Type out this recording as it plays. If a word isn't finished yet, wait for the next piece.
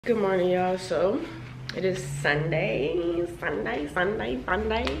Good morning, y'all. So it is Sunday.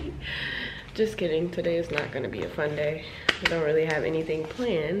 Just kidding, today is not gonna be a fun day. I don't really have anything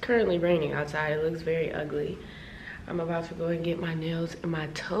planned. Currently raining outside. It looks very ugly. I'm about to go and get my nails and my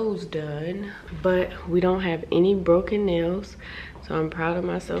toes done, but we don't have any broken nails, so I'm proud of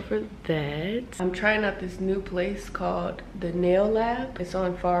myself for that. I'm trying out this new place called the Nail Lab. It's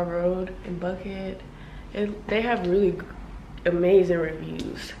on Far Road in Buckhead. They have really amazing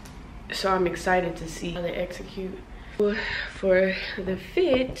reviews, so I'm excited to see how they execute. For the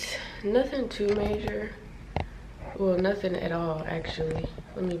fit, nothing too major. Well, nothing at all, actually.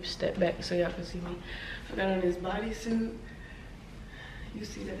 Let me step back so y'all can see me. I got on this bodysuit. You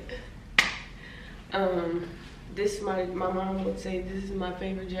see that? This my mom would say this is my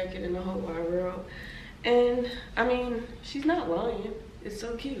favorite jacket in the whole wide world, and I mean, she's not lying. It's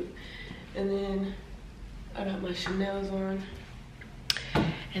so cute. And then I got my Chanel's on,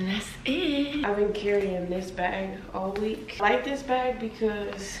 and that's it. I've been carrying this bag all week. I like this bag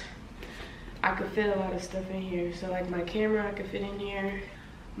because I could fit a lot of stuff in here. So like my camera, I could fit in here,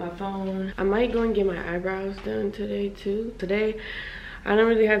 my phone. I might go and get my eyebrows done today too. Today, I don't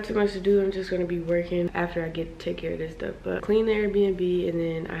really have too much to do. I'm just gonna be working after I take care of this stuff. But clean the Airbnb, and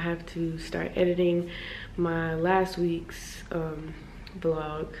then I have to start editing my last week's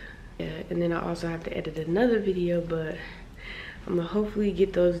vlog. Yeah, and then I also have to edit another video, but I'm gonna hopefully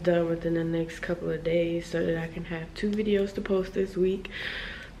get those done within the next couple of days so that I can have 2 videos to post this week.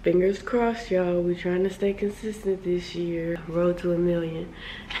 Fingers crossed, y'all. We're trying to stay consistent this year. Road to 1 million.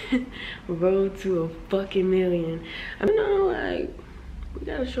 Road to a fucking million. I know, like, we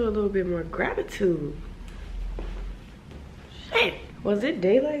gotta show a little bit more gratitude. Shit. Was it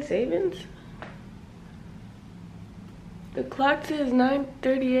daylight savings? The clock says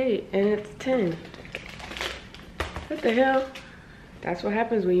 9:38 and it's 10. What the hell? That's what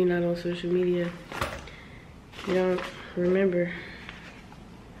happens when you're not on social media. You don't remember.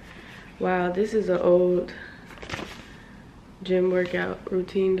 Wow, this is an old gym workout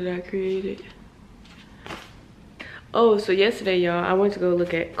routine that I created. Oh, so yesterday, y'all, I went to go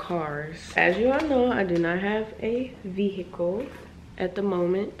look at cars. As you all know, I do not have a vehicle at the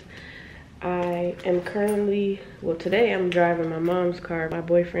moment. I am currently, well, today I'm driving my mom's car. My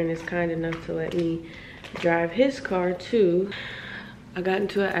boyfriend is kind enough to let me drive his car too. I got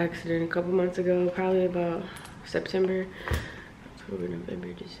into an accident a couple months ago, probably about September, October,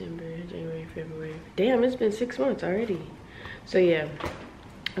 November, December, January, February. Damn, it's been 6 months already. So yeah,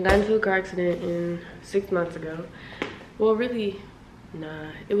 I got into a car accident 6 months ago. Well, really,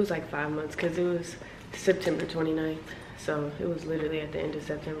 nah, it was like 5 months because it was September 29th. So it was literally at the end of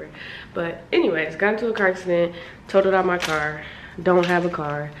September. But anyways, got into a car accident, totaled out my car, don't have a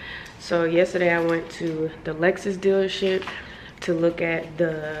car. So yesterday I went to the Lexus dealership to look at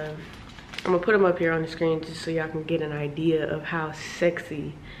the, I'm gonna put them up here on the screen just so y'all can get an idea of how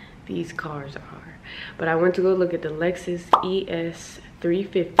sexy these cars are. But I went to go look at the Lexus ES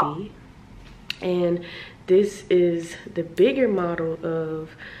 350, and this is the bigger model of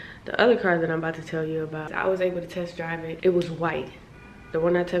the other car that I'm about to tell you about. I was able to test drive it. It was white. The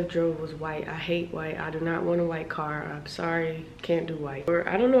one I test drove was white. I hate white. I do not want a white car. I'm sorry, can't do white. Or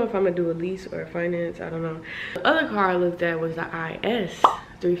I don't know if I'm gonna do a lease or a finance, I don't know. The other car I looked at was the IS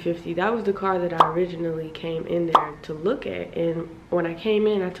 350. That was the car that I originally came in there to look at. And when I came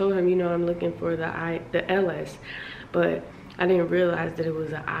in, I told him, you know, I'm looking for the LS. But I didn't realize that it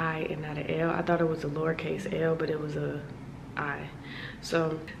was an I and not an L. I thought it was a lowercase L, but it was a I.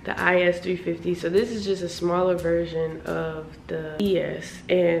 So the IS 350. So this is just a smaller version of the ES,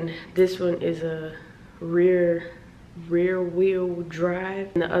 and this one is a rear wheel drive,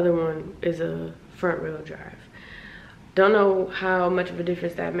 and the other one is a front wheel drive. Don't know how much of a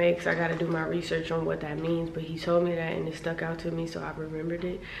difference that makes. I got to do my research on what that means, but he told me that and it stuck out to me, so I remembered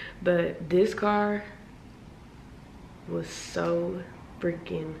it. But this car was so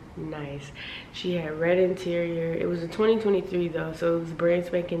freaking nice. She had red interior. It was a 2023 though, so it was brand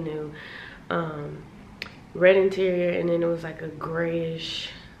spanking new. Red interior, and then it was like a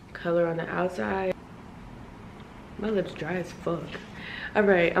grayish color on the outside. My lips dry as fuck. All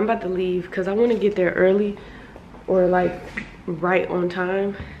right, I'm about to leave because I want to get there early, or like right on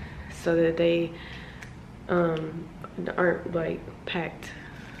time, so that they aren't like packed.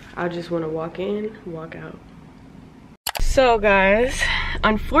 I just want to walk in, walk out. So guys,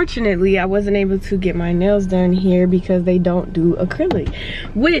 unfortunately I wasn't able to get my nails done here because they don't do acrylic,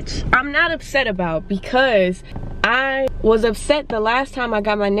 which I'm not upset about because I was upset the last time I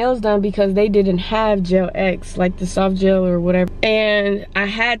got my nails done because they didn't have Gel X, like the soft gel or whatever. And I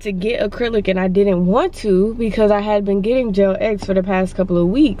had to get acrylic and I didn't want to because I had been getting Gel X for the past couple of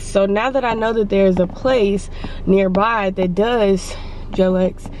weeks. So now that I know that there's a place nearby that does Gel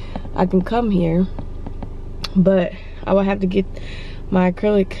X, I can come here. But I will have to get my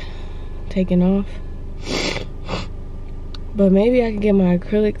acrylic taken off. But maybe I can get my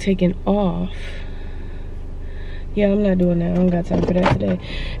acrylic taken off. Yeah, I'm not doing that. I don't got time for that today.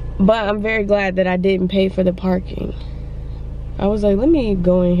 But I'm very glad that I didn't pay for the parking. I was like, let me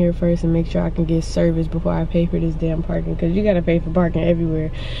go in here first and make sure I can get service before I pay for this damn parking. Because you got to pay for parking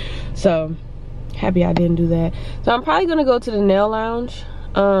everywhere. So, happy I didn't do that. So, I'm probably going to go to the nail lounge.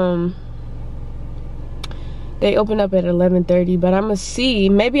 They open up at 11:30. But I'm going to see.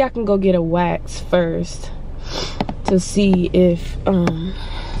 Maybe I can go get a wax first. To see if...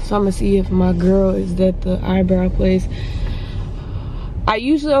 So I'm gonna see if my girl is at the eyebrow place. I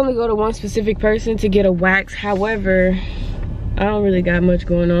usually only go to one specific person to get a wax. However, I don't really got much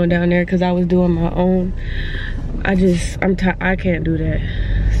going on down there because I was doing my own. I can't do that.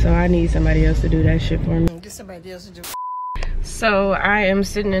 So I need somebody else to do that shit for me. Get somebody else to do. So I am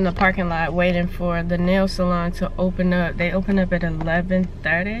sitting in the parking lot waiting for the nail salon to open up. They open up at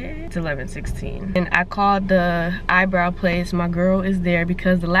 11:30. It's 11:16. And I called the eyebrow place. My girl is there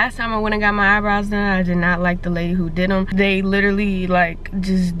because the last time I went and got my eyebrows done, I did not like the lady who did them. They literally like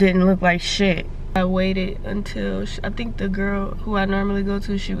just didn't look like shit. I waited until I think the girl who I normally go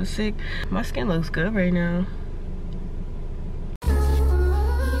to, she was sick. My skin looks good right now.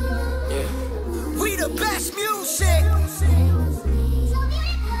 Yeah. We the best music.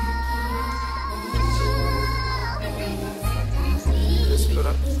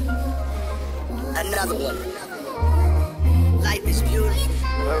 Another one. Life is beautiful.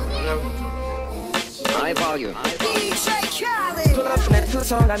 High volume. Pull up in that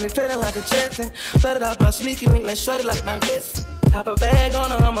two-tone, got me feeling like a Jetson. Flood it off my sneaky link, let's short it like my best. Pop a bag on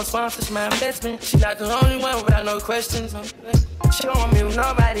her, I'm a sponsor, she my investment. She not the only one without no questions. She don't want me with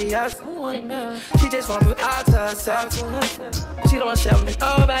nobody else. She just want me all to herself. She don't share with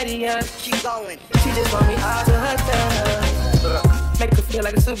nobody else. Keep going. She just want me all to herself. Make her feel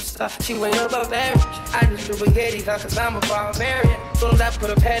like a superstar. She way above average. I just do spaghetti cause I'm a barbarian. Soon as I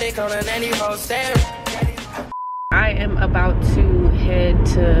put a paddock on her, nanny whole staring. I am about to head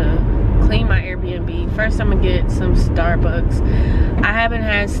to clean my Airbnb. First, I'm gonna get some Starbucks. I haven't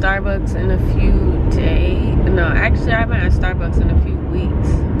had Starbucks in a few days. No, actually, I haven't had Starbucks in a few weeks.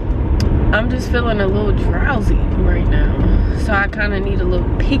 I'm just feeling a little drowsy right now. So I kind of need a little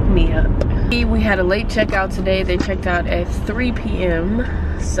pick-me-up. We had a late checkout today. They checked out at 3 p.m.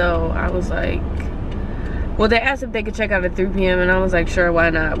 So I was like, well, they asked if they could check out at 3 p.m. and I was like, sure, why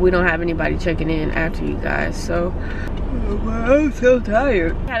not? We don't have anybody checking in after you guys. So I'm so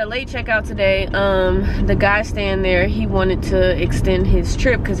tired. Had a late checkout today. The guy staying there, he wanted to extend his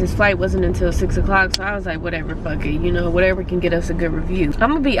trip because his flight wasn't until 6 o'clock. So I was like, whatever, fuck it, you know, whatever can get us a good review.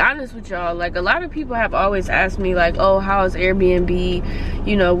 I'm gonna be honest with y'all, like a lot of people have always asked me like, oh, how is Airbnb,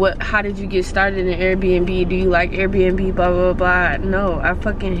 you know, how did you get started in Airbnb? Do you like Airbnb, blah blah blah? No, I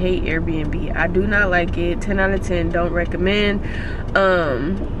fucking hate Airbnb. I do not like it. 10 out of 10, don't recommend.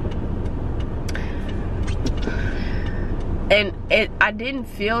 And I didn't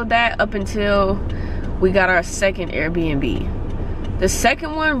feel that up until we got our second Airbnb. The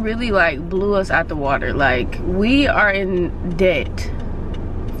second one really like blew us out the water. Like, we are in debt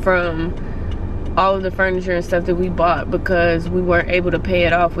from all of the furniture and stuff that we bought because we weren't able to pay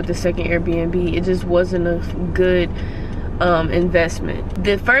it off with the second Airbnb. It just wasn't a good investment.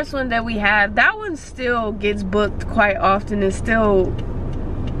 The first one that we had, that one still gets booked quite often. It's still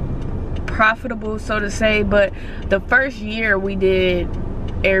profitable, so to say, but the first year we did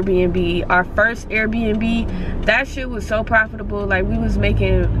Airbnb, our first Airbnb, that shit was so profitable. Like, we was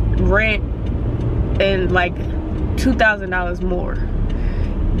making rent and like $2,000 more.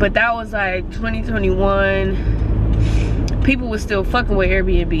 But that was like 2021. People were still fucking with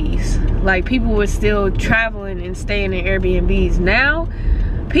Airbnbs. Like, people were still traveling and staying in Airbnbs. Now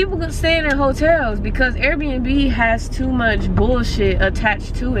people can stay in hotels because Airbnb has too much bullshit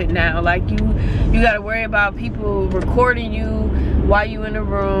attached to it now. Like, you gotta worry about people recording you while you in the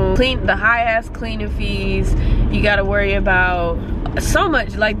room, the high ass cleaning fees. You gotta worry about so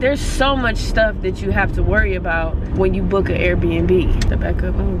much. Like, there's so much stuff that you have to worry about when you book an Airbnb. Step back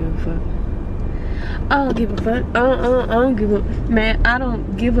up. I don't give a fuck. I don't give a fuck. I don't give a, man, I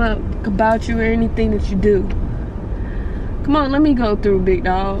don't give up about you or anything that you do. Come on, let me go through, big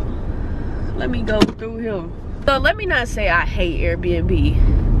dog. Let me go through him. So let me not say I hate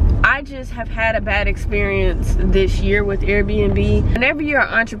Airbnb. I I just have had a bad experience this year with Airbnb. Whenever you're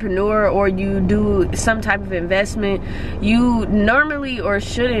an entrepreneur or you do some type of investment, you normally or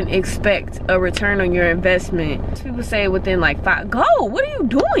shouldn't expect a return on your investment. People say within like what are you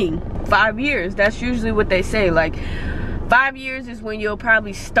doing? 5 years, that's usually what they say. Like 5 years is when you'll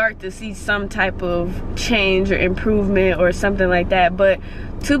probably start to see some type of change or improvement or something like that. But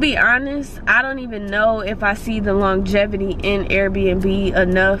to be honest, I don't even know if I see the longevity in Airbnb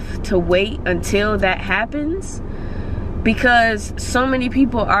enough to wait until that happens, because so many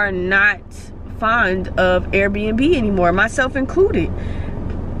people are not fond of Airbnb anymore, myself included.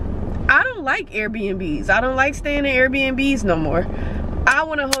 I don't like Airbnbs. I don't like staying in Airbnbs no more. I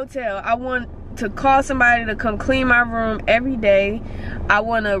want a hotel. I want to call somebody to come clean my room every day. I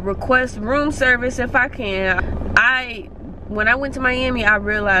want to request room service if I can. When I went to Miami, I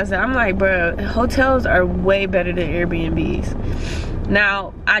realized that I'm like, bro, hotels are way better than Airbnbs.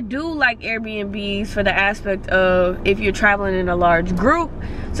 Now, I do like Airbnbs for the aspect of if you're traveling in a large group,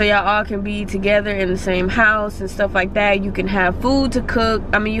 so y'all all can be together in the same house and stuff like that. You can have food to cook.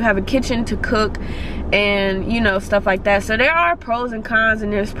 I mean, you have a kitchen to cook and, you know, stuff like that. So there are pros and cons,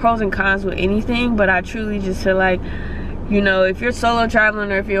 and there's pros and cons with anything, but I truly just feel like, you know, if you're solo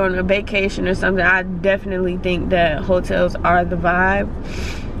traveling or if you're on a vacation or something, I definitely think that hotels are the vibe.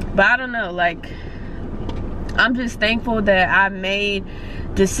 But I don't know, like, I'm just thankful that I made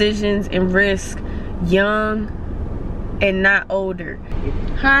decisions and risk young and not older.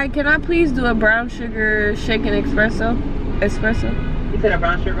 Hi, can I please do a brown sugar shaken espresso? You said a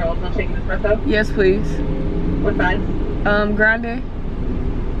brown sugar oatmeal shaken espresso? Yes, please. What size? Grande.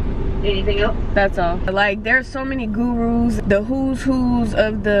 Anything else? That's all. Like, there's so many gurus, the who's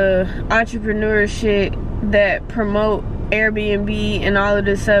of the entrepreneurship that promote Airbnb and all of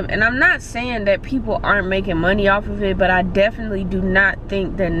this stuff, and I'm not saying that people aren't making money off of it, but I definitely do not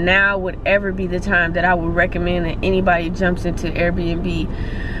think that now would ever be the time that I would recommend that anybody jumps into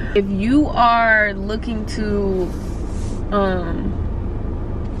Airbnb. If you are looking to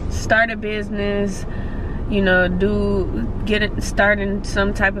start a business, you know, starting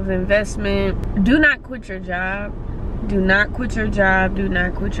some type of investment, do not quit your job. Do not quit your job. Do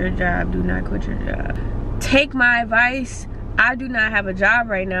not quit your job. Do not quit your job. Take my advice. I do not have a job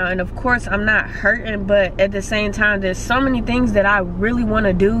right now, and of course I'm not hurting, but at the same time there's so many things that I really want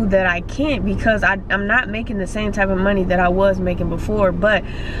to do that I can't, because I'm not making the same type of money that I was making before. But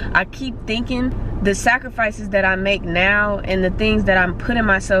I keep thinking the sacrifices that I make now and the things that I'm putting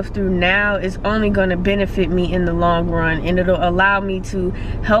myself through now is only going to benefit me in the long run, and it'll allow me to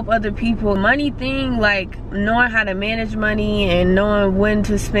help other people. Money thing, like knowing how to manage money and knowing when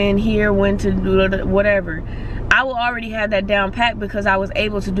to spend here, when to do whatever, I will already have that down pat because I was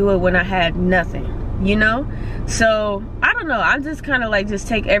able to do it when I had nothing, you know? So I don't know, I'm just kind of like, just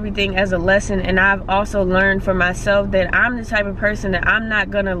take everything as a lesson. And I've also learned for myself that I'm the type of person that I'm not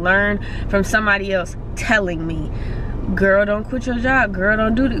gonna learn from somebody else telling me, girl, don't quit your job, girl,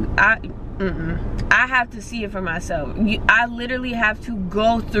 don't do this. I have to see it for myself. I literally have to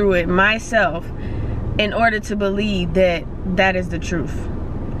go through it myself in order to believe that that is the truth.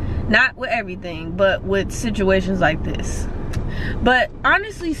 Not with everything, but with situations like this. But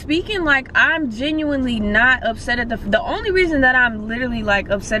honestly speaking, like, I'm genuinely not upset at the only reason that I'm literally like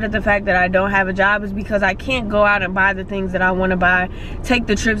upset at the fact that I don't have a job is because I can't go out and buy the things that I want to buy, take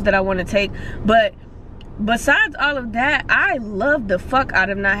the trips that I want to take. But besides all of that, I love the fuck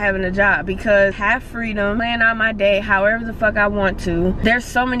out of not having a job, because I have freedom, plan out my day however the fuck I want to. There's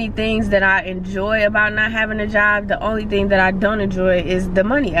so many things that I enjoy about not having a job. The only thing that I don't enjoy is the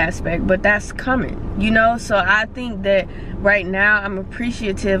money aspect, but that's coming, you know? So I think that right now I'm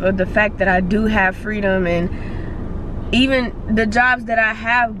appreciative of the fact that I do have freedom, and even the jobs that I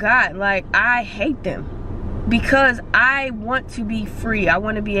have got, like, I hate them. Because I want to be free. I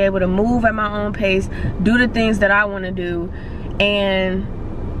want to be able to move at my own pace, do the things that I want to do, and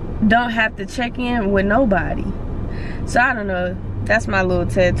don't have to check in with nobody. So I don't know. That's my little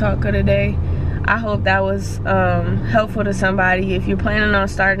TED talk of the day. I hope that was helpful to somebody. If you're planning on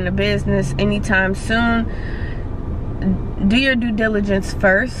starting a business anytime soon, do your due diligence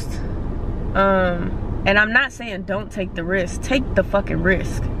first. And I'm not saying don't take the risk. Take the fucking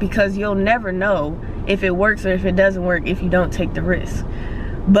risk, because you'll never know if it works or if it doesn't work if you don't take the risk.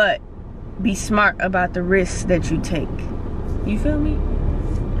 But be smart about the risks that you take. You feel me?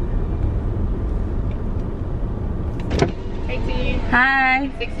 Hey T.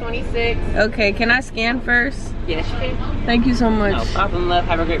 Hi. 626. Okay, can I scan first? Yes, you can. Thank you so much. No problem, love.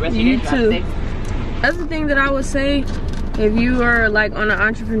 Have a great rest of your day. You too. That's the thing that I would say. If you are like on an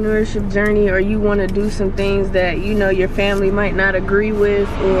entrepreneurship journey, or you want to do some things that you know your family might not agree with,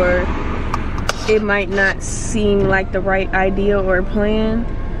 or it might not seem like the right idea or plan,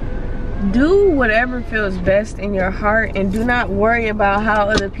 do whatever feels best in your heart, and do not worry about how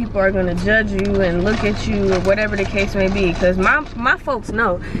other people are going to judge you and look at you, or whatever the case may be. Because my folks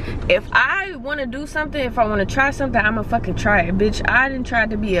know, if I want to do something, if I want to try something, I'm gonna fucking try it. Bitch, I didn't try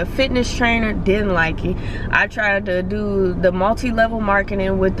to be a fitness trainer, didn't like it. I tried to do the multi-level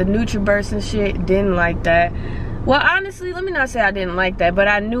marketing with the NutriBurst and shit, didn't like that. Well, honestly, let me not say I didn't like that, but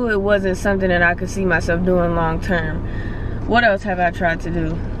I knew it wasn't something that I could see myself doing long term. What else have I tried to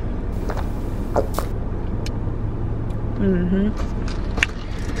do?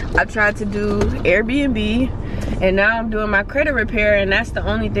 I tried to do Airbnb, and now I'm doing my credit repair, and that's the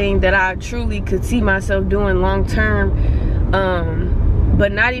only thing that I truly could see myself doing long term.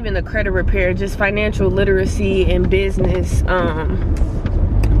 But not even the credit repair, just financial literacy and business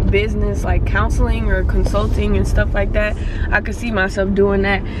like counseling or consulting and stuff like that. I could see myself doing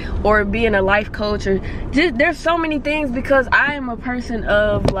that, or being a life coach, or just, there's so many things, because I am a person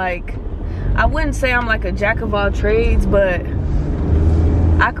of, like, I wouldn't say I'm like a jack of all trades, but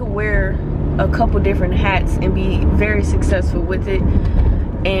I could wear a couple different hats and be very successful with it.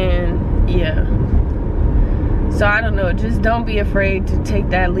 And yeah, so I don't know, just don't be afraid to take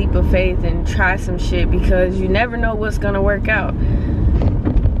that leap of faith and try some shit, because you never know what's gonna work out.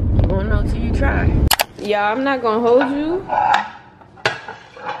 You won't know till you try. Y'all, I'm not gonna hold you.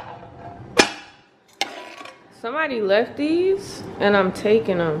 Somebody left these and I'm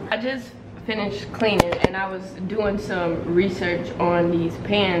taking them. I just finished cleaning and I was doing some research on these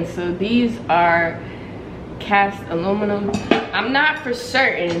pans. So these are cast aluminum. I'm not for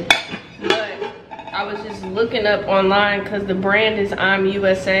certain, but I was just looking up online because the brand is I'm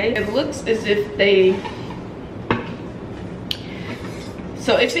USA. It looks as if they,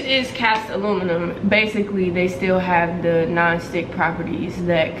 so if it is cast aluminum, basically they still have the non-stick properties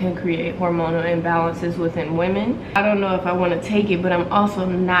that can create hormonal imbalances within women. I don't know if I want to take it, but I'm also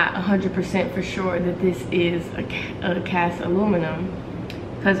not 100% for sure that this is a cast aluminum,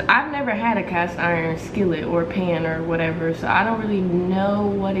 because I've never had a cast iron skillet or pan or whatever, so I don't really know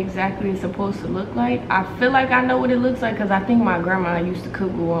what exactly it's supposed to look like. I feel like I know what it looks like because I think my grandma used to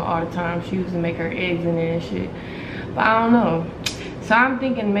cook with one all the time. She used to make her eggs in it and shit, but I don't know. So I'm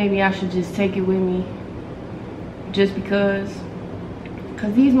thinking maybe I should just take it with me, just because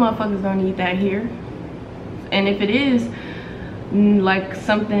these motherfuckers don't need that here. And if it is like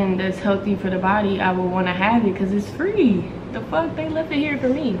something that's healthy for the body, I would want to have it because it's free. The fuck, they left it here for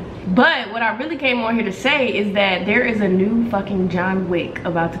me. But what I really came on here to say is that there is a new fucking John Wick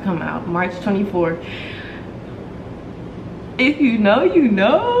about to come out, March 24th. If you know, you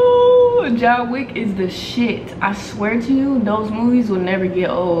know. John Wick is the shit. I swear to you, those movies will never get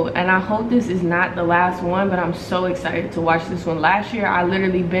old. And I hope this is not the last one, but I'm so excited to watch this one. Last year, I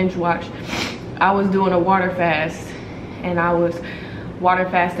literally binge watched. I was doing a water fast, and I was water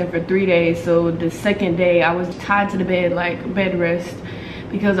fasting for 3 days. So the second day, I was tied to the bed, like bed rest,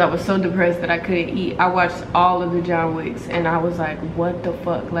 because I was so depressed that I couldn't eat. I watched all of the John Wicks, and I was like, what the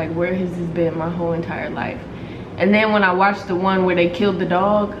fuck? Like, where has this been my whole entire life? And then when I watched the one where they killed the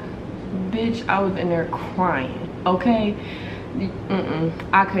dog, bitch, I was in there crying, okay?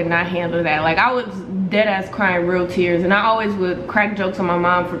 I could not handle that. Like, I was dead ass crying real tears, and I always would crack jokes on my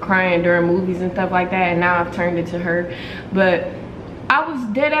mom for crying during movies and stuff like that, and now I've turned it to her. But I was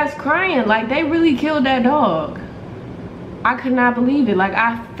dead ass crying, like, they really killed that dog. I could not believe it. Like,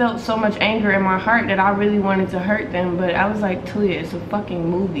 I felt so much anger in my heart that I really wanted to hurt them, but I was like, Tuya, it's a fucking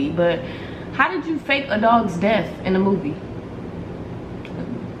movie. But how did you fake a dog's death in a movie?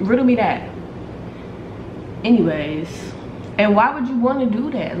 Riddle me that. Anyways, and why would you want to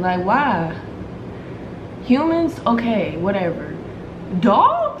do that? Like, why? Humans, okay, whatever.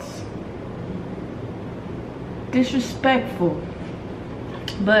 Dogs? Disrespectful.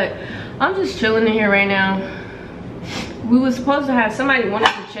 But I'm just chilling in here right now. We were supposed to have somebody wanted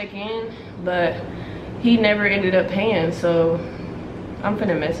to check in, but he never ended up paying, so I'm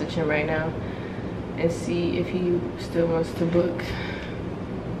finna message him right now and see if he still wants to book.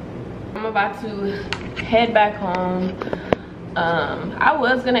 I'm about to head back home. I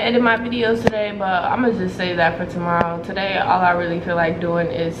was gonna edit my videos today, but I'm gonna just save that for tomorrow. Today, all I really feel like doing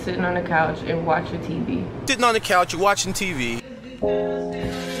is sitting on the couch and watching TV. Sitting on the couch, you're watching TV.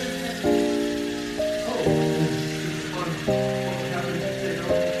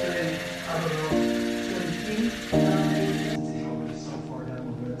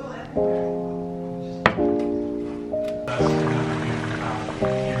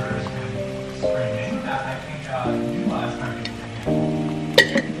 I think you last time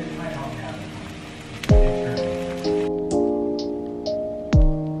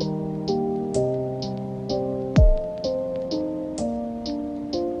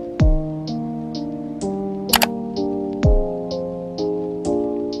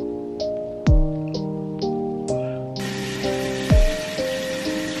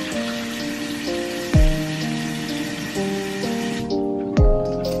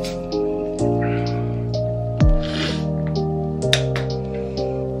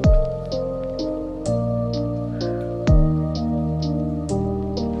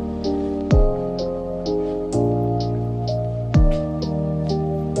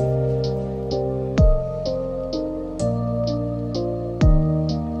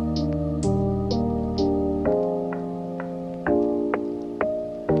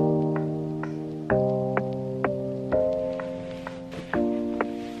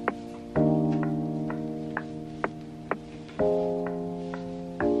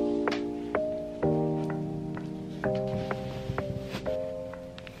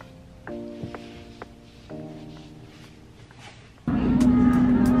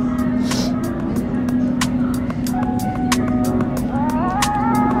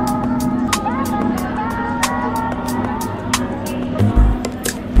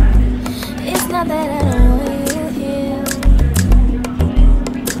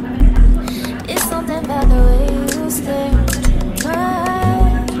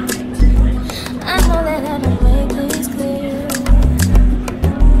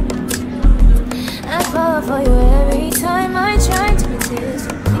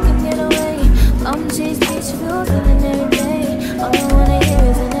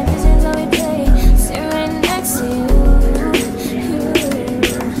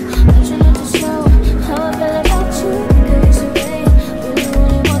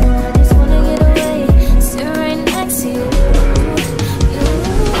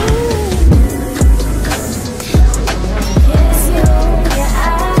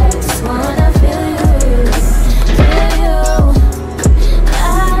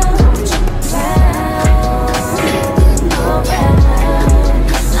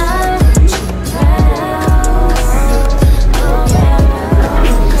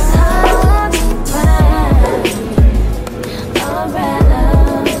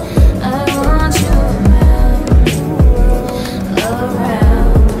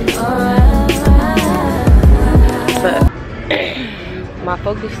My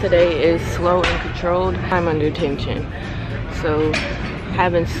focus today is slow and controlled. I'm under tension. So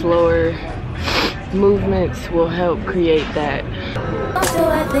having slower movements will help create that. Also,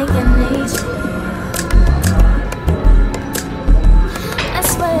 I think I need you. I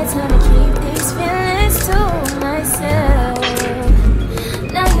swear it's time to keep these feelings to myself.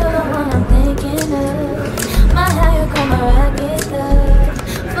 Now you're the one I'm thinking of. My higher come my rocket up.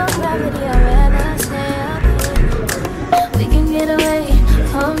 For gravity, I'd rather stay up here. We can get away.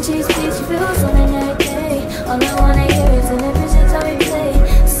 Home cheese, peach feels on an every day. All I wanna hear is an visions how we play.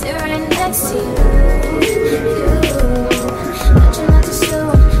 Sit right next to you. Don't you not to show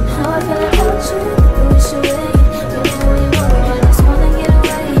how I feel about you? You wish away. You know we want, I just wanna get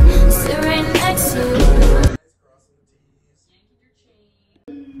away. Sit right next to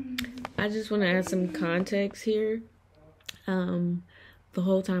you. I just want to add some context here. The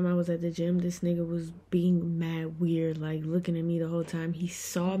whole time I was at the gym, this nigga was being mad weird, like looking at me the whole time. He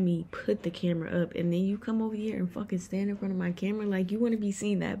saw me put the camera up, and then you come over here and fucking stand in front of my camera like you want to be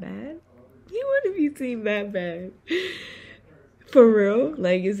seen that bad? You want to be seen that bad? For real?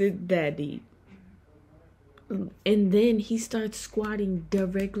 Like, is it that deep? And then he starts squatting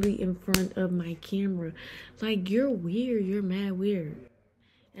directly in front of my camera. Like, you're weird. You're mad weird.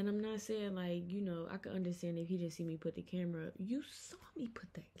 And I'm not saying, like, you know, I could understand if he didn't see me put the camera up. You saw me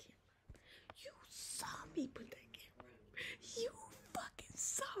put that camera. You saw me put that camera. You fucking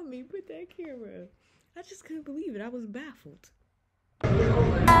saw me put that camera. I just couldn't believe it. I was baffled.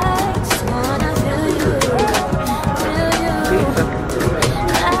 I just wanna feel you, feel you.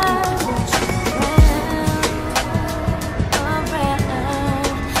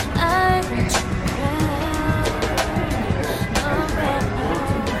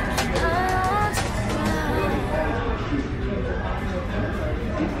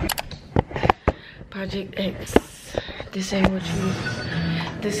 Project X. This ain't what you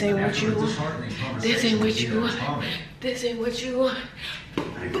want. This ain't what you want. This ain't what you want. This ain't what you want.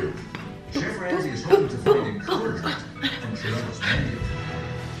 Chef Ramsay is hoping to find encouragement from Trevor's menu.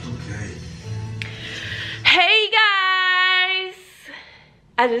 Okay. Hey guys!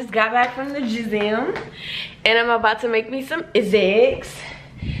 I just got back from the gym and I'm about to make me some eggs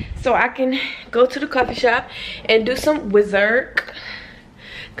so I can go to the coffee shop and do some wizard.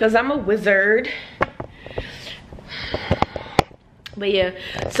 Cause I'm a wizard. But yeah,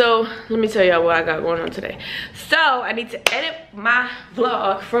 so let me tell y'all what I got going on today. So I need to edit my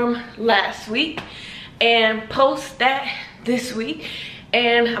vlog from last week and post that this week.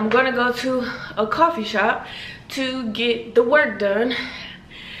 And I'm gonna go to a coffee shop to get the work done.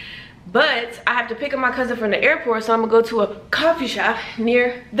 But I have to pick up my cousin from the airport, so I'm gonna go to a coffee shop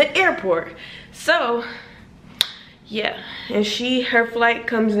near the airport. So yeah, and her flight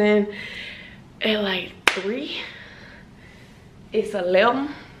comes in at like 3. It's 11.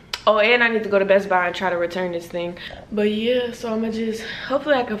 Oh, and I need to go to Best Buy and try to return this thing. But yeah, so I'm gonna just,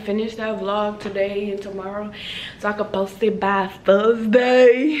 hopefully I can finish that vlog today and tomorrow so I can post it by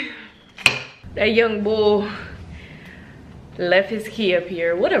Thursday. That young bull left his key up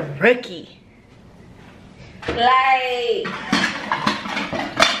here. What a rookie. Like,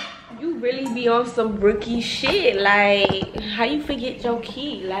 you really be on some rookie shit. Like, how you forget your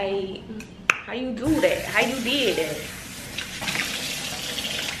key? Like, how you do that? How you did that?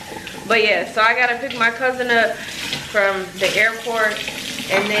 But yeah, so I gotta pick my cousin up from the airport,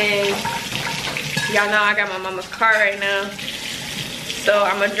 and then y'all know I got my mama's car right now. So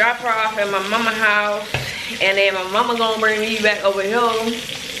I'm gonna drop her off at my mama's house, and then my mama gonna bring me back over here.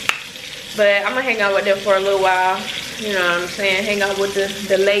 But I'm gonna hang out with them for a little while. You know what I'm saying? Hang out with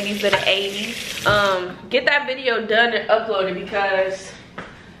the ladies of the 80s. Get that video done and uploaded because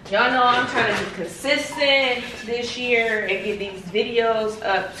y'all know I'm trying to be consistent this year and get these videos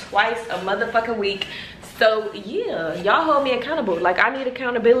up twice a motherfucking week. So yeah, y'all hold me accountable. Like, I need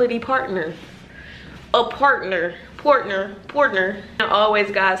accountability partner. A partner. Always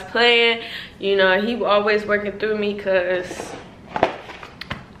God's plan. You know, he always working through me because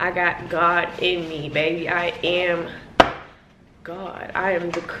I got God in me, baby. I am God. I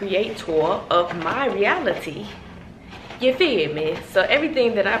am the creator of my reality. You feel me? So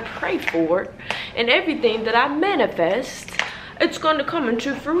everything that I pray for and everything that I manifest, it's going to come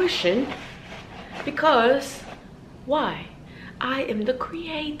into fruition. Because why? I am the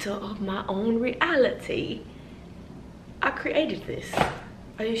creator of my own reality. I created this.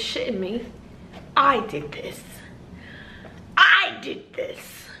 Are you shitting me? I did this. I did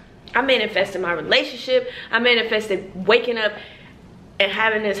this. I manifested my relationship. I manifested waking up and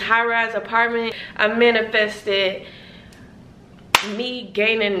having this high-rise apartment. I manifested me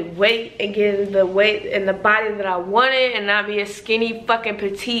gaining weight and getting the weight and the body that I wanted and not be a skinny fucking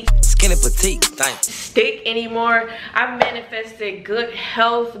petite stick anymore. I've manifested good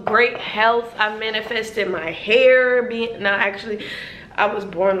health, great health. I manifested my hair being, no, actually I was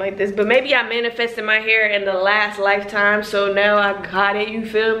born like this, but maybe I manifested my hair in the last lifetime, so now I got it, you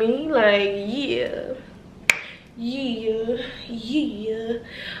feel me? Like, yeah.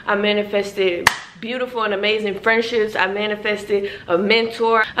 I manifested beautiful and amazing friendships. I manifested a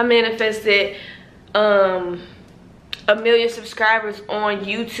mentor. I manifested 1 million subscribers on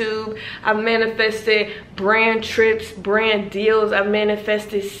YouTube. I manifested brand trips, brand deals. I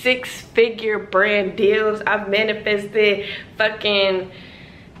manifested 6-figure brand deals. I've manifested fucking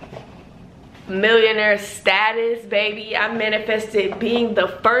millionaire status, baby. I manifested being the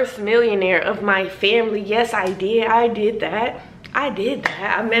first millionaire of my family. Yes, I did. I did that. I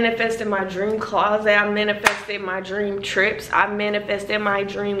manifested my dream closet. I manifested my dream trips. I manifested my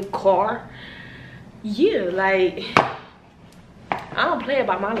dream car. Yeah, like, I don't play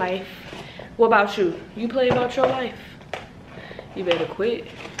about my life. What about you? You play about your life? You better quit.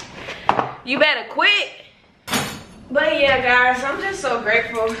 You better quit. But yeah, guys, I'm just so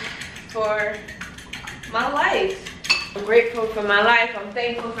grateful for my life. I'm grateful for my life. I'm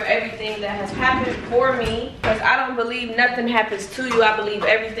thankful for everything that has happened for me, because I don't believe nothing happens to you. I believe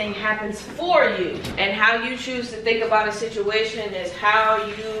everything happens for you. And how you choose to think about a situation is how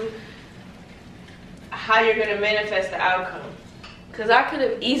you're gonna manifest the outcome. Because I could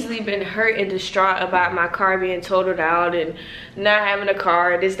have easily been hurt and distraught about my car being totaled out and not having a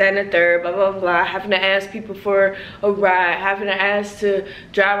car, this, that, and the third, blah, blah, blah. Having to ask people for a ride, having to ask to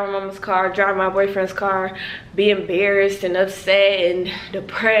drive my mama's car, drive my boyfriend's car, be embarrassed and upset and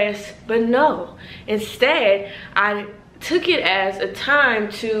depressed. But no, instead, I took it as a time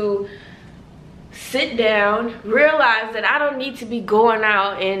to sit down, realize that I don't need to be going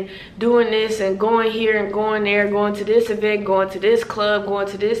out and doing this and going here and going there, going to this event, going to this club, going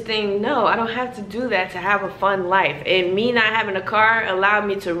to this thing. No, I don't have to do that to have a fun life. And me not having a car allowed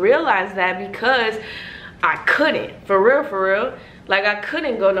me to realize that, because I couldn't, for real. Like, I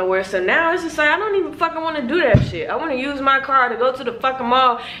couldn't go nowhere. So now it's just like, I don't even fucking want to do that shit. I want to use my car to go to the fucking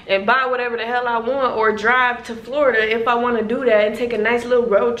mall and buy whatever the hell I want, or drive to Florida if I want to do that and take a nice little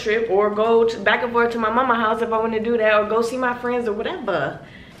road trip, or go back and forth to my mama's house if I want to do that, or go see my friends or whatever.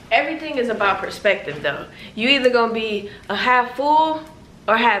 Everything is about perspective, though. You either gonna be a half full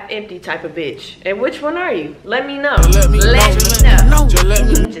or half empty type of bitch. And which one are you? Let me know. Just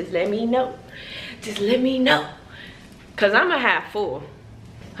let me know. Just let me know. Cause I'm a half full,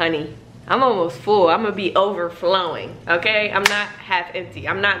 honey. I'm almost full. I'm gonna be overflowing, okay? I'm not half empty.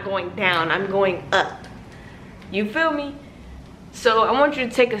 I'm not going down, I'm going up. You feel me? So I want you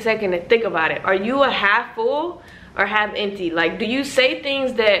to take a second to think about it. Are you a half full or half empty? Like, do you say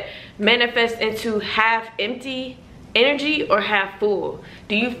things that manifest into half empty energy or half full?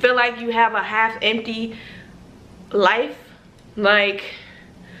 Do you feel like you have a half empty life? Like,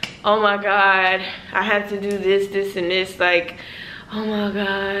 oh my God, I have to do this, this, and this. Like, oh my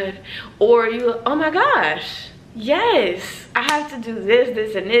God. Or you, oh my gosh, yes, I have to do this,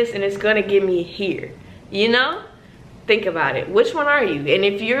 this, and this, and it's gonna get me here. You know? Think about it. Which one are you? And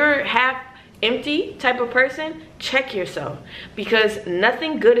if you're half empty type of person, check yourself. Because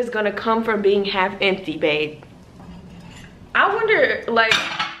nothing good is gonna come from being half empty, babe. I wonder, like,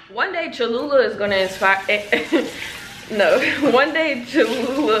 one day Cholula is gonna inspire no, one day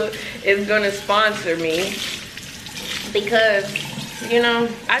Cholula is gonna sponsor me, because, you know,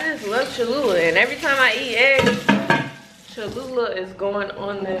 I just love Cholula, and every time I eat eggs, Cholula is going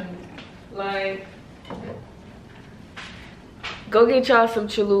on them. Like, go get y'all some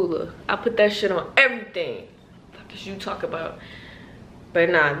Cholula. I put that shit on everything. What the fuck is you talk about? But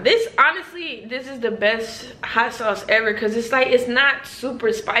nah, this, honestly, this is the best hot sauce ever, because it's like, it's not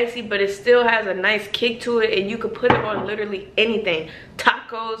super spicy, but it still has a nice kick to it, and you could put it on literally anything.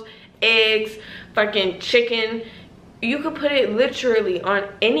 Tacos, eggs, fucking chicken. You could put it literally on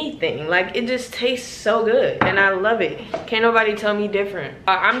anything. Like, it just tastes so good, and I love it. Can't nobody tell me different.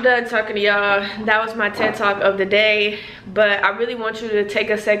 I'm done talking to y'all. That was my TED Talk of the day, but I really want you to take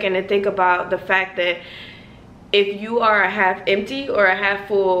a second and think about the fact that if you are a half empty or a half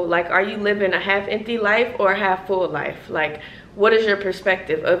full, like, are you living a half empty life or a half full life? Like, what is your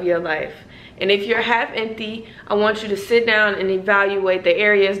perspective of your life? And if you're half empty, I want you to sit down and evaluate the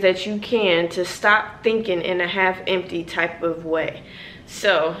areas that you can to stop thinking in a half empty type of way.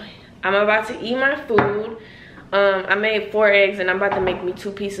 So I'm about to eat my food. I made 4 eggs, and I'm about to make me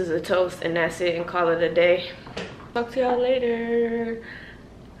 2 pieces of toast, and that's it, and call it a day. Talk to y'all later.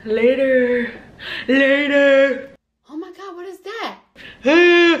 Later. Oh my God, what is that?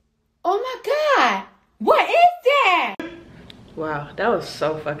 Oh my God. What is that? Wow, that was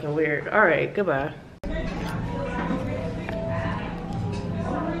so fucking weird. All right, goodbye.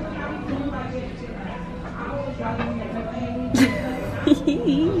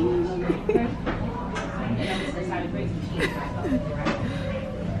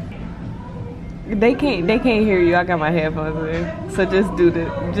 They can't hear you. I got my headphones in. So just do the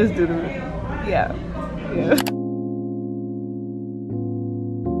yeah.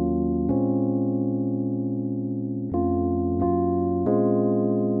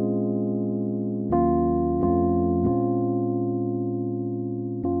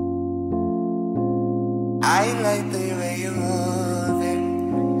 I like the way you move it.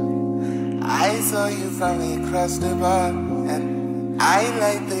 I saw you from across the bar, and I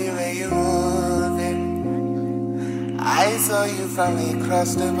like the way you move it. I saw you from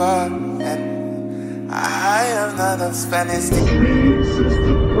across the bar, and I am not of Spanish. This is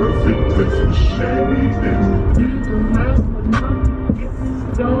the perfect place for shade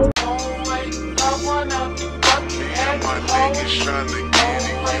My niggas tryna get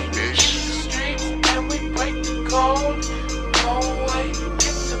it, you bitch.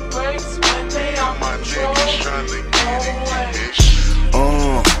 My niggas tryna get it, you bitch.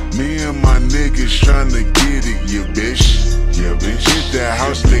 Me and my niggas tryna get it, you bitch. Yeah, bitch. Hit that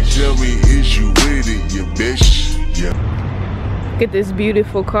house, like, tell me, is you with it, you bitch? Yeah. Look at this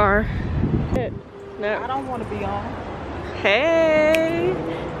beautiful car. No. I don't want to be on. Hey,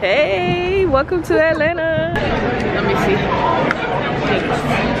 hey, welcome to Atlanta. Let me see.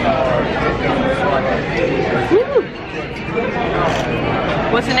 Woo.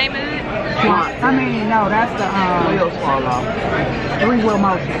 What's the name of it? I mean, no, that's the wheels fall off. 3-wheel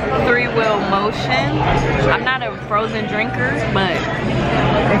motion. 3-wheel motion. I'm not a frozen drinker, but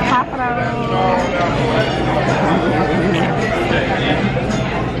It's popular.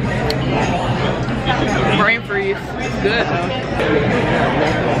 brain freeze. It's good though.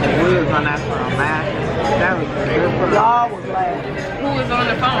 We was on that for a match. That was good for y'all was like Who was on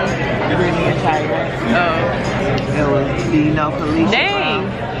the phone? Brittany and Tyler. Oh. It was, do you know Felicia Dang.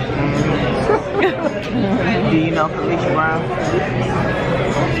 Brown? Do you know Felicia Brown?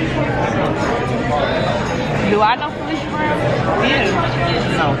 Do I know Felicia Brown? Yeah.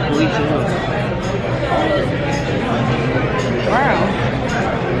 No, Felicia who? Brown.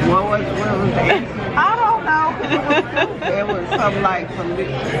 What was the answer? I don't know. It was something like Philip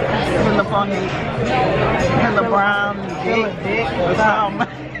Brown, Dick or something.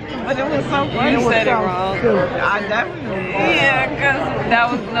 But it was so funny. You said it wrong. I definitely did. Yeah, because that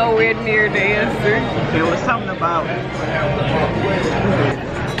was nowhere near the answer. It was something about,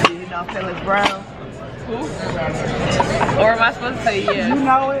 do you know Phyllis Brown? Who? Or am I supposed to say yes? You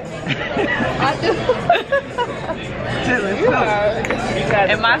know it? I do. Phyllis who?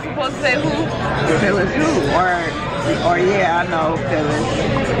 Am I supposed to say who? Phyllis who? Or yeah, I know Phyllis.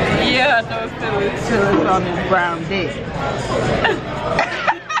 Yeah, I know Phyllis. Phyllis on this brown dick.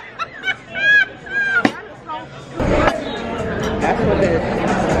 That's what the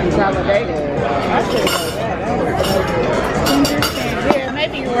consolidated is. I should know that. Yeah,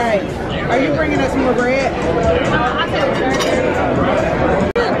 maybe you're right. Are you bringing us more bread?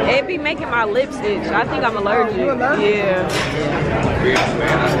 It be making my lips itch. I think I'm allergic. You allergic? Yeah.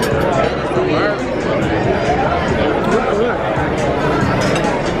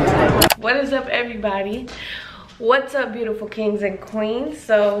 What is up, everybody? What's up, beautiful kings and queens?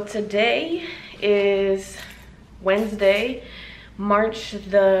 So today is Wednesday, March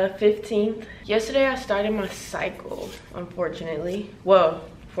the 15th. Yesterday I started my cycle, unfortunately. Well,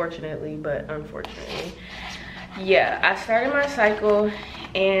 fortunately, but unfortunately. Yeah, I started my cycle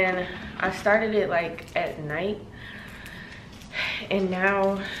and I started it like at night. And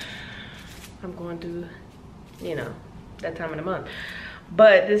now I'm going through, you know, that time of the month.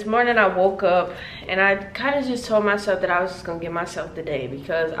 But this morning I woke up and I kind of just told myself that I was just gonna give myself the day,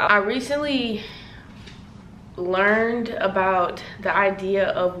 because I recently learned about the idea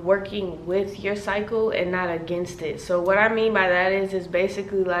of working with your cycle and not against it. So what I mean by that is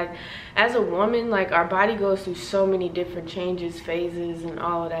basically like, as a woman, like, our body goes through so many different changes, phases, and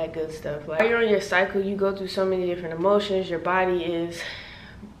all of that good stuff. Like, while you're on your cycle, you go through so many different emotions. Your body is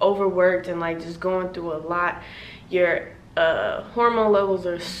overworked and like just going through a lot. Your hormone levels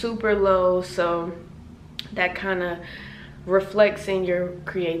are super low, so that kind of reflects in your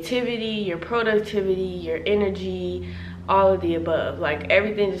creativity, your productivity, your energy, all of the above. Like,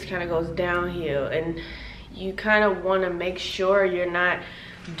 everything just kind of goes downhill, and you kind of want to make sure you're not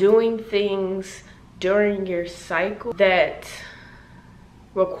doing things during your cycle that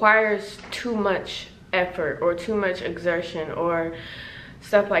requires too much effort or too much exertion or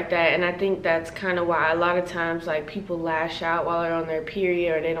stuff like that. And I think that's kind of why a lot of times like people lash out while they're on their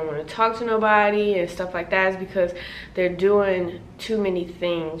period, or they don't want to talk to nobody and stuff like that, is because they're doing too many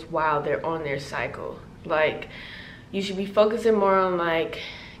things while they're on their cycle. Like, you should be focusing more on like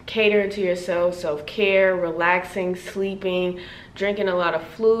catering to yourself, self-care, relaxing, sleeping, drinking a lot of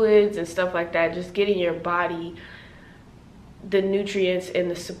fluids and stuff like that, just getting your body the nutrients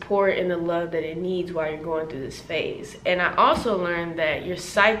and the support and the love that it needs while you're going through this phase. And I also learned that your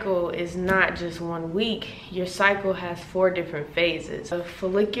cycle is not just 1 week. Your cycle has 4 different phases: a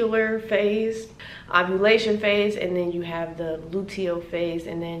follicular phase, ovulation phase, and then you have the luteal phase,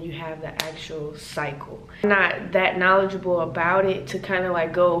 and then you have the actual cycle. I'm not that knowledgeable about it to kind of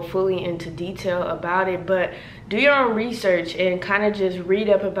like go fully into detail about it, but do your own research and kind of just read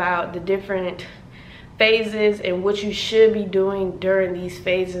up about the different phases and what you should be doing during these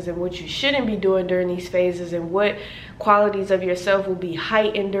phases and what you shouldn't be doing during these phases, and what qualities of yourself will be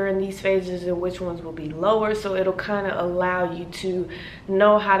heightened during these phases and which ones will be lower. So it'll kind of allow you to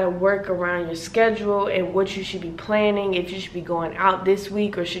know how to work around your schedule and what you should be planning, if you should be going out this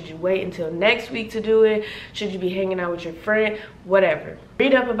week or should you wait until next week to do it, should you be hanging out with your friend, whatever.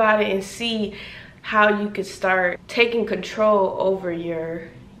 Read up about it and see how you could start taking control over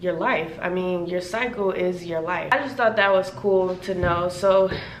your life. I mean, your cycle is your life. I just thought that was cool to know.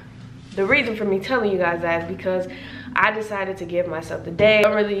 So the reason for me telling you guys that is because I decided to give myself the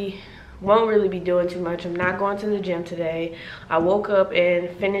day. Won't really be doing too much. I'm not going to the gym today. I woke up and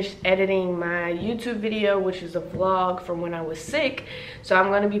finished editing my YouTube video, which is a vlog from when I was sick. So I'm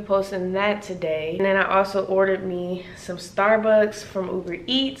going to be posting that today. And then I also ordered me some Starbucks from Uber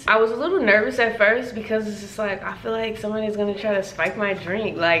Eats. I was a little nervous at first because it's just like, I feel like somebody's going to try to spike my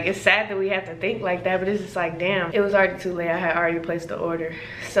drink. Like, it's sad that we have to think like that, but it's just like, damn, it was already too late. I had already placed the order.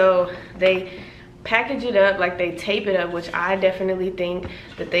 So they package it up, like they tape it up, which I definitely think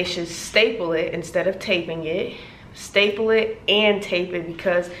that they should staple it instead of taping it. Staple it and tape it,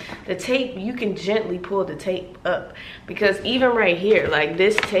 because the tape, you can gently pull the tape up, because even right here, like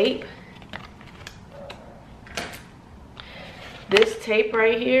this tape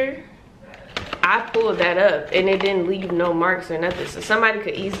right here, I pulled that up and it didn't leave no marks or nothing, so somebody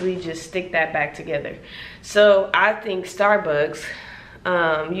could easily just stick that back together. So I think Starbucks,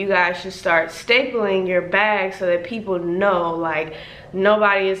 you guys should start stapling your bag so that people know like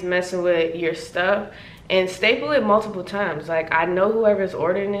nobody is messing with your stuff, and staple it multiple times. Like, I know whoever's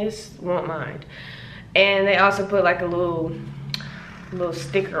ordering this won't mind. And they also put like a little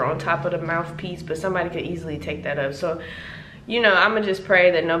sticker on top of the mouthpiece, but somebody could easily take that up. So, you know, I'm gonna just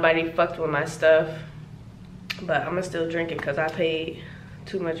pray that nobody fucked with my stuff, but I'm gonna still drink it because I paid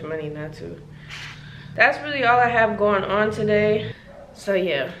too much money not to. That's really all I have going on today. So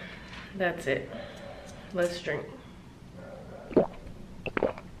yeah, that's it. Let's drink.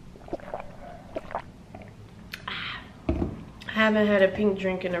 I haven't had a pink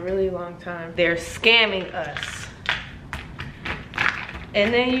drink in a really long time. They're scamming us.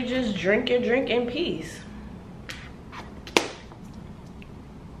 And then you just drink your drink in peace.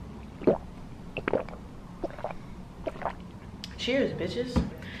 Cheers, bitches.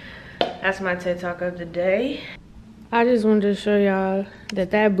 That's my TED Talk of the day. I just wanted to show y'all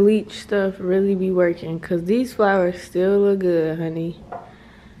that bleach stuff really be working, because these flowers still look good, honey.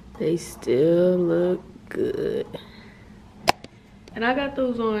 They still look good. And I got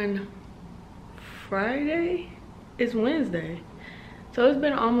those on Friday. It's Wednesday. So it's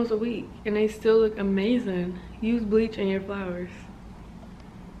been almost a week and they still look amazing. Use bleach in your flowers.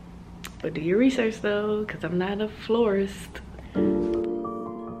 But do your research though, because I'm not a florist.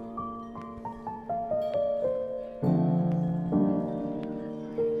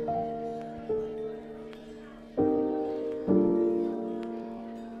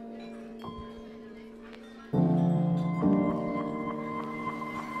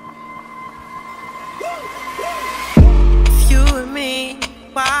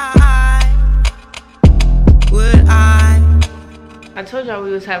 I told y'all we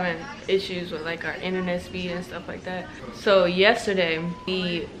was having issues with like our internet speed and stuff like that. So yesterday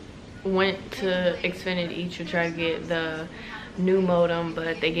we went to Xfinity to try to get the new modem,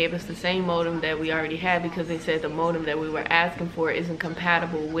 but they gave us the same modem that we already had, because they said the modem that we were asking for isn't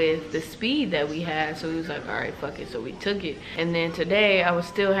compatible with the speed that we had. So we was like, all right, fuck it. So we took it. And then today I was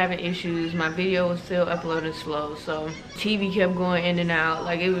still having issues. My video was still uploading slow, so TV kept going in and out.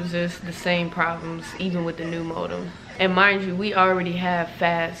 Like, it was just the same problems even with the new modem. And mind you, we already have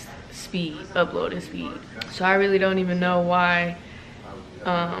fast speed, uploading speed. So I really don't even know why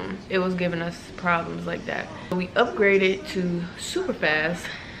it was giving us problems like that. We upgraded to super fast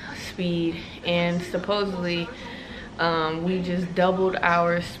speed, and supposedly We just doubled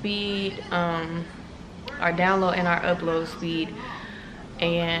our speed, our download and our upload speed,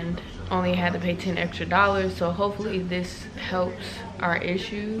 and only had to pay $10 extra. So hopefully this helps our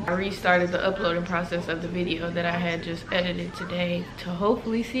issue. I restarted the uploading process of the video that I had just edited today to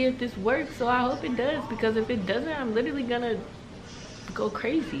hopefully see if this works. So I hope it does, because if it doesn't, I'm literally gonna go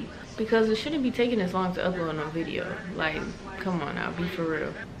crazy, because it shouldn't be taking as long to upload a video. Like, come on now, be for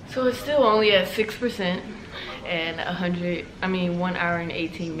real. So it's still only at 6% and 1 hour and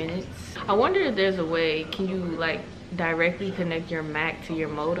 18 minutes. I wonder if there's a way, can you like directly connect your Mac to your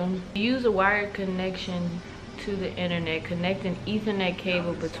modem? Use a wired connection to the internet. Connect an Ethernet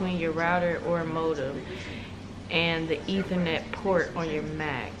cable between your router or modem and the Ethernet port on your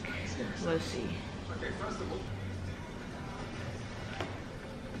Mac. Let's see.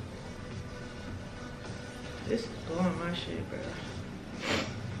 This is blowing my shit, bro.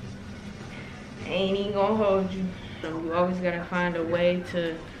 I ain't even gonna hold you. You always gotta find a way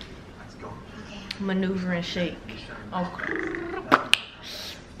to maneuver and shake. Okay.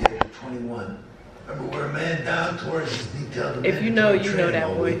 21. Remember, we're a man down towards his detailed. If you know, you know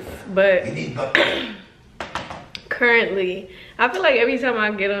that voice. But currently, I feel like every time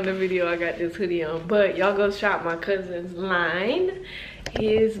I get on the video, I got this hoodie on. But y'all go shop my cousin's line.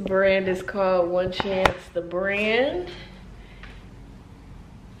 His brand is called One Chance, the brand.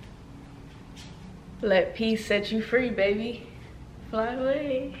 Let peace set you free, baby. Fly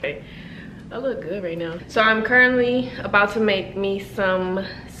away. I look good right now. So I'm currently about to make me some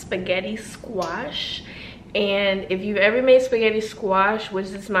spaghetti squash. And if you've ever made spaghetti squash, which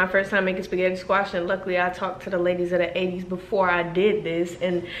is my first time making spaghetti squash, and luckily I talked to the ladies of the 80s before I did this,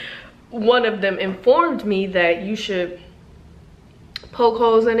 and one of them informed me that you should poke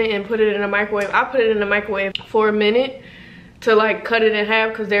holes in it and put it in the microwave. I put it in the microwave for a minute to like cut it in half,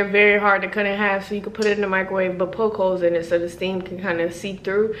 because they're very hard to cut in half. So you can put it in the microwave but poke holes in it so the steam can kind of seep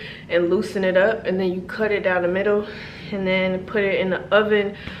through and loosen it up, and then you cut it down the middle and then put it in the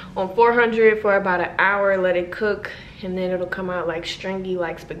oven on 400 for about an hour. Let it cook, and then it'll come out like stringy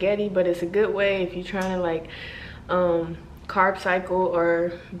like spaghetti. But it's a good way if you're trying to like carb cycle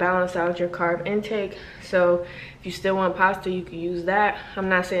or balance out your carb intake. So if you still want pasta, you can use that. I'm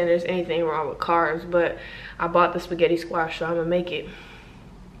not saying there's anything wrong with carbs, but I bought the spaghetti squash, so I'm gonna make it.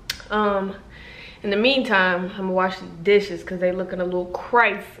 In the meantime, I'm gonna wash the dishes because they looking a little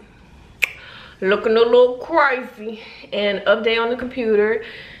crazy. And update on the computer.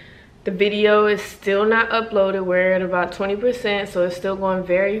 The video is still not uploaded. We're at about 20%, so it's still going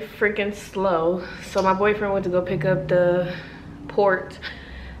very freaking slow. So my boyfriend went to go pick up the port,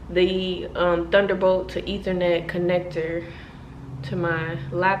 the Thunderbolt to Ethernet connector to my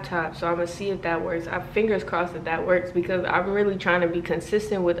laptop. So I'm gonna see if that works. I fingers crossed that that works, because I'm really trying to be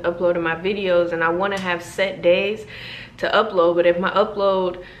consistent with uploading my videos, and I want to have set days to upload. But if my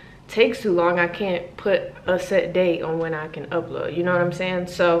upload takes too long, I can't put a set date on when I can upload, you know what I'm saying?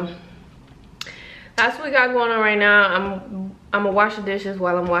 So that's what we got going on right now. I'm gonna wash the dishes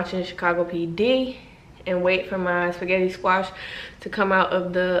while I'm watching Chicago PD and wait for my spaghetti squash to come out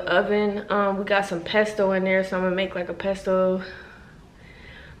of the oven. We got some pesto in there, so I'm gonna make like a pesto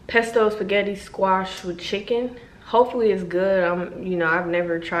spaghetti squash with chicken. Hopefully it's good. You know, I've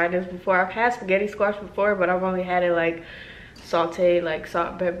never tried this before. I've had spaghetti squash before, but I've only had it like sauteed, like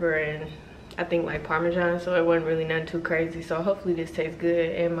salt, pepper, and I think like Parmesan, so it wasn't really nothing too crazy. So hopefully this tastes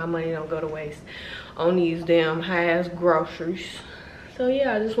good and my money don't go to waste on these damn high-ass groceries. So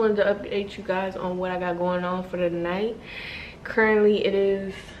yeah, I just wanted to update you guys on what I got going on for the night. Currently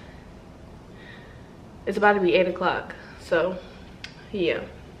it's about to be 8 o'clock. So yeah,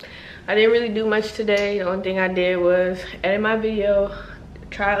 I didn't really do much today. The only thing I did was edit my video,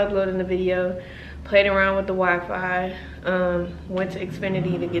 try uploading the video, played around with the Wi-Fi, went to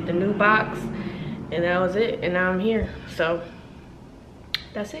Xfinity to get the new box, and that was it. And now I'm here. So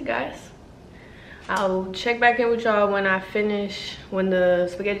that's it, guys. I'll check back in with y'all when when the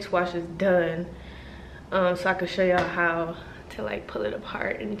spaghetti squash is done, so I can show y'all how to like pull it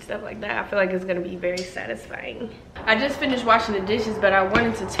apart and stuff like that. I feel like it's gonna be very satisfying. I just finished washing the dishes, but I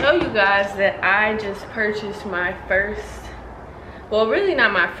wanted to tell you guys that I just purchased my first, well, really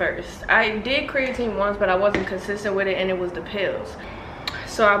not my first. I did creatine once, but I wasn't consistent with it, and it was the pills.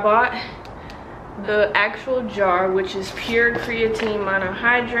 So I bought the actual jar, which is pure creatine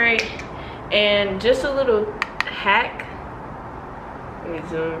monohydrate. And just a little hack. Let me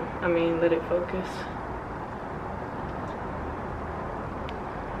zoom. Let it focus.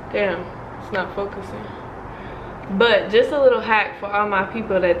 Damn, it's not focusing. But just a little hack for all my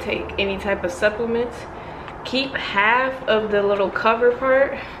people that take any type of supplements. Keep half of the little cover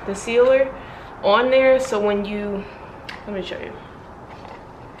part, the sealer, on there, so when you Let me show you.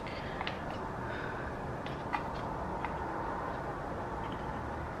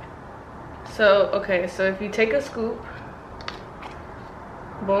 So, okay, so if you take a scoop,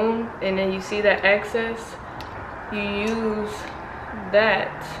 boom, and then you see that excess, you use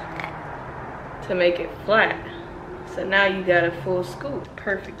that to make it flat. So now you got a full scoop,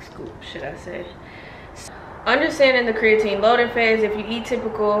 perfect scoop, should I say. Understanding the creatine loading phase. If you eat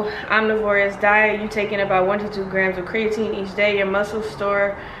typical omnivorous diet, you taking about 1 to 2 grams of creatine each day. Your muscle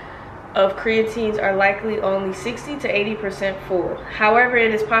store of creatines are likely only 60 to 80% full. However,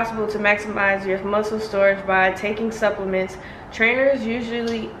 it is possible to maximize your muscle storage by taking supplements. Trainers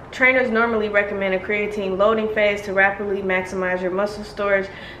normally recommend a creatine loading phase to rapidly maximize your muscle storage.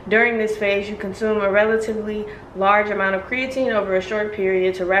 During this phase, you consume a relatively large amount of creatine over a short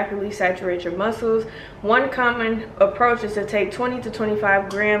period to rapidly saturate your muscles. One common approach is to take 20 to 25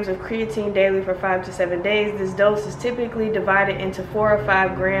 grams of creatine daily for 5 to 7 days. This dose is typically divided into 4 or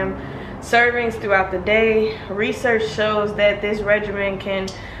 5 gram servings throughout the day. Research shows that this regimen can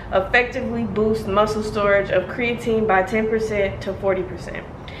effectively boost muscle storage of creatine by 10% to 40%.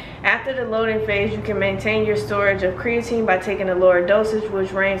 After the loading phase, you can maintain your storage of creatine by taking a lower dosage,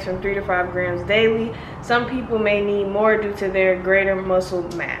 which ranges from 3 to 5 grams daily. Some people may need more due to their greater muscle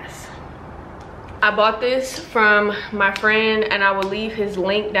mass. I bought this from my friend, and I will leave his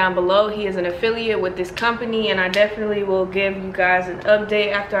link down below. He is an affiliate with this company, and I definitely will give you guys an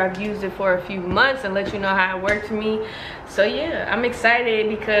update after I've used it for a few months and let you know how it worked for me. So yeah, I'm excited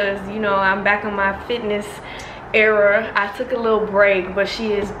because, you know, I'm back on my fitness era. I took a little break, but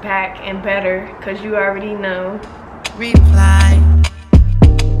she is back and better, because you already know. Reply.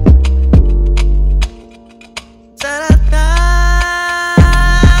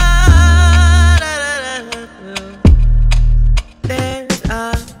 There's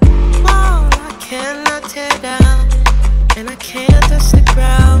a wall I cannot tear down, and I can't touch the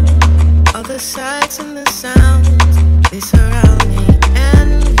ground. All the sights and the sounds, they surround me,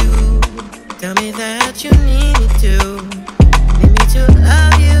 and you tell me that you need me to. Need me to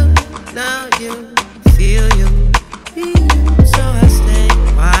love you, now you feel you. So I say,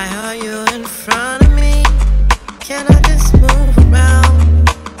 why are you in front of me? Can I just move around?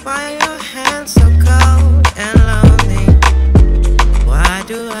 Why are your hands so cold and lonely? Why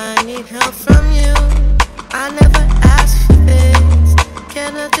do I need help from you? I never asked for this.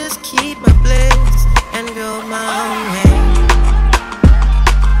 Can I just keep my bliss and go my own way?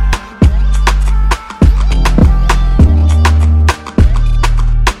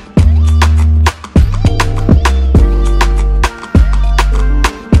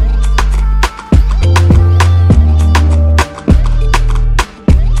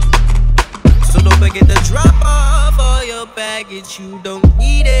 You don't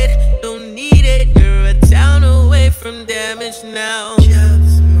need it, don't need it. You're a town away from damage now.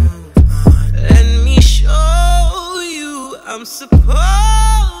 Just move on. Let me show you I'm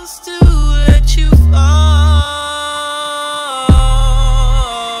supposed to let you fall.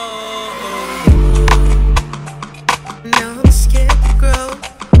 Now I'm scared to grow.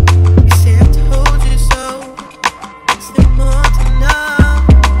 You say I told you so. Is there more to know?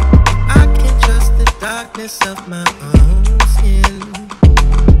 I can't trust the darkness of my own.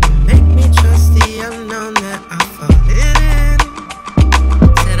 Make me trust the unknown that I fall in.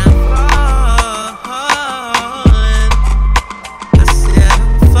 Said I'm falling. I said I'm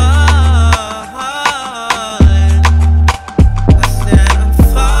falling. I said I'm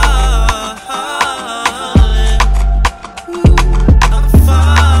falling. I'm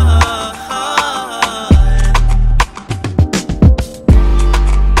falling.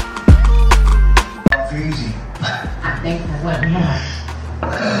 Easy. I think for what more?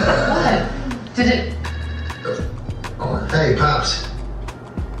 What? Did it? Oh, hey, Pops.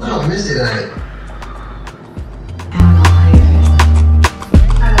 Oh, I missed it, honey. I don't know how you feel.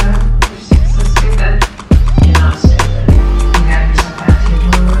 I don't know. You're so stupid. You're not stupid. You got yourself back to your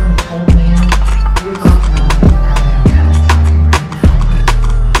room and told me. We both know you probably don't have it talking right now, but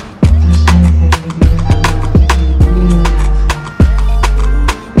if there's anything we do without love,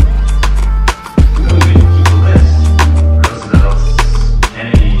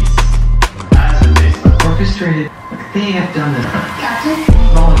 you really have orchestrated. They have done this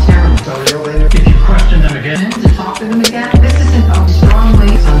voluntarily. If you question them again, to talk to them again, this is invoked strongly.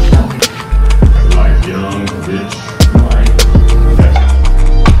 Like young bitch.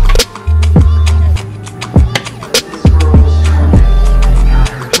 This girl was drunk. They got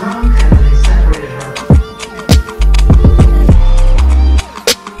her drunk and then they separated her.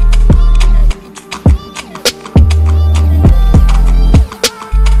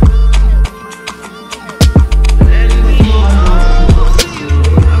 Let me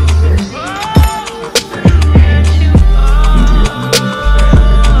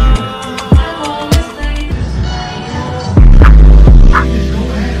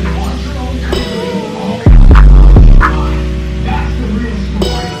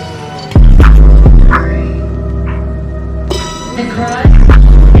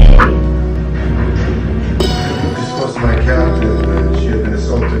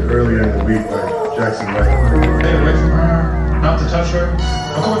Jackson Wright. Stay away from her, not to touch her.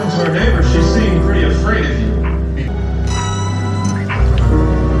 According to her neighbor, she seemed pretty afraid of you.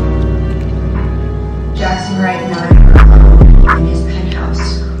 Jackson Wright and I were in his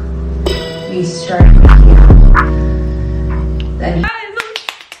penthouse. We started making out. Then he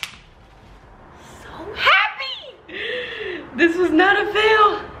so happy. This was not a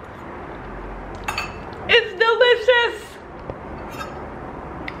fail. It's delicious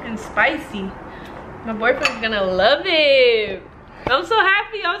and spicy. My boyfriend's gonna love it. I'm so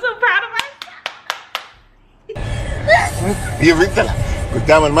happy. I'm so proud of myself. دي الرجالة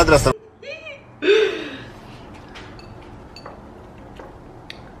قدام المدرسة.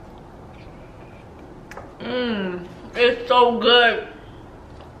 It's so good.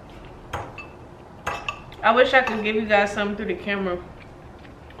 I wish I could give you guys something through the camera.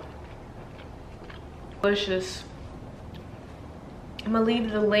 Delicious. I'm gonna leave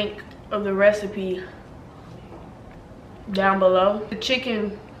the link of the recipe down below. The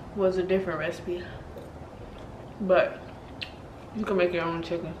chicken was a different recipe, but you can make your own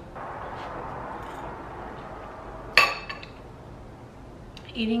chicken.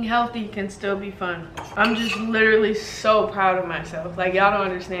 Eating healthy can still be fun. I'm just literally so proud of myself. Like, y'all don't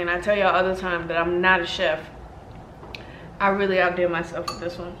understand. I tell y'all all the time that I'm not a chef. I really outdid myself with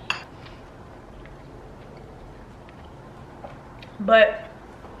this one. But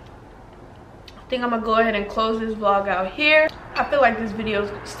I think I'm gonna go ahead and close this vlog out here. I feel like this video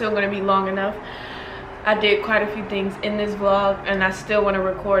is still gonna be long enough. I did quite a few things in this vlog, and I still want to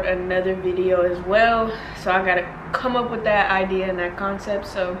record another video as well. So I gotta come up with that idea and that concept.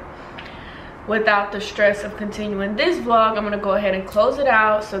 So without the stress of continuing this vlog, I'm gonna go ahead and close it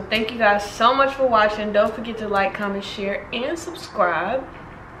out. So thank you guys so much for watching. Don't forget to like, comment, share, and subscribe.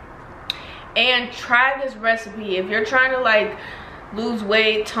 And try this recipe if you're trying to like lose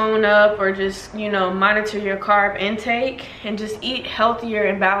weight, tone up, or just, you know, monitor your carb intake and just eat healthier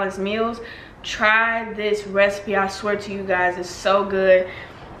and balanced meals. Try this recipe. I swear to you guys, it's so good.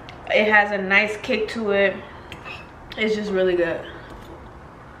 It has a nice kick to it. It's just really good.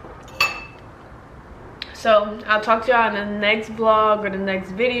 So I'll talk to y'all in the next vlog or the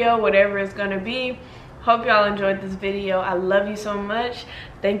next video, whatever it's gonna be. Hope y'all enjoyed this video. I love you so much.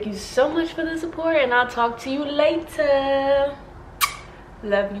 Thank you so much for the support, and I'll talk to you later.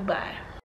 Love you. Bye.